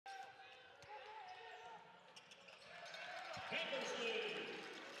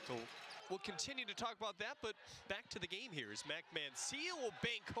So we'll continue to talk about that, but back to the game here as Mancell will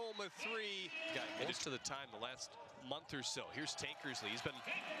bank home a three. Got most of the time the last month or so. Here's Tankersley. He's been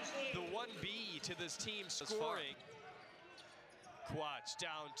the 1B to this team scoring. Quach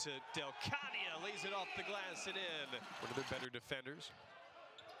down to Delcania, lays it off the glass and in. One of their better defenders.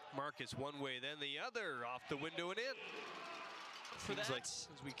 Marcus one way, then the other, off the window and in. For that, as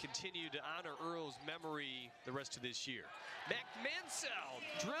we continue to honor Earl's memory the rest of this year. Mancell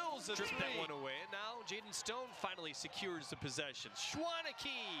drills a three. That one away, and now Jayden Stone finally secures the possession.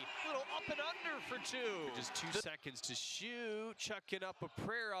 Schwaneke, little up and under for two. Just 2 seconds to shoot, chucking up a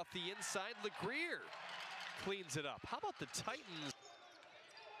prayer off the inside. LeGrier cleans it up. How about the Titans?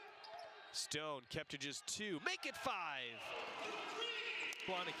 Stone kept to just 2, make it 5.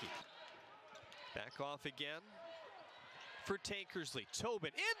 Schwaneke back off again for Tankersley.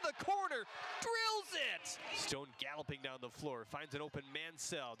 Tobin in the corner, drills it! Stone galloping down the floor, finds an open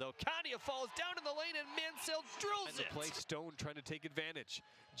Mancell. Delcania falls down in the lane and Mancell drills it! Play Stone trying to take advantage.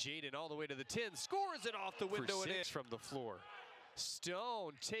 Jayden all the way to the 10, scores it off the window and in from the floor.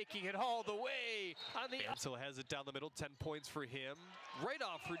 Stone taking it all the way on the Mancell has it down the middle, 10 points for him. Right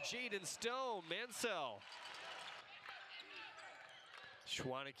off for Jayden Stone, Mancell.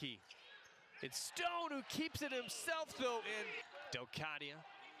 Schwaneke. It's Stone who keeps it himself though, and Delcania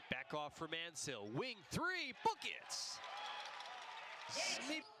back off for Mancell. Wing 3, book it!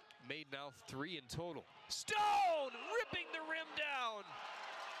 Snip. Made now 3 in total. Stone ripping the rim down.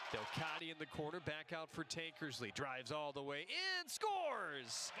 Delcania in the corner, back out for Tankersley. Drives all the way in,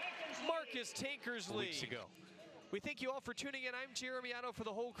 scores! Marcus Tankersley. Weeks ago. We thank you all for tuning in. I'm Jeremy Otto for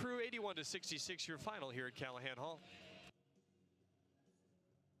the whole crew. 81-66 your final here at Callahan Hall.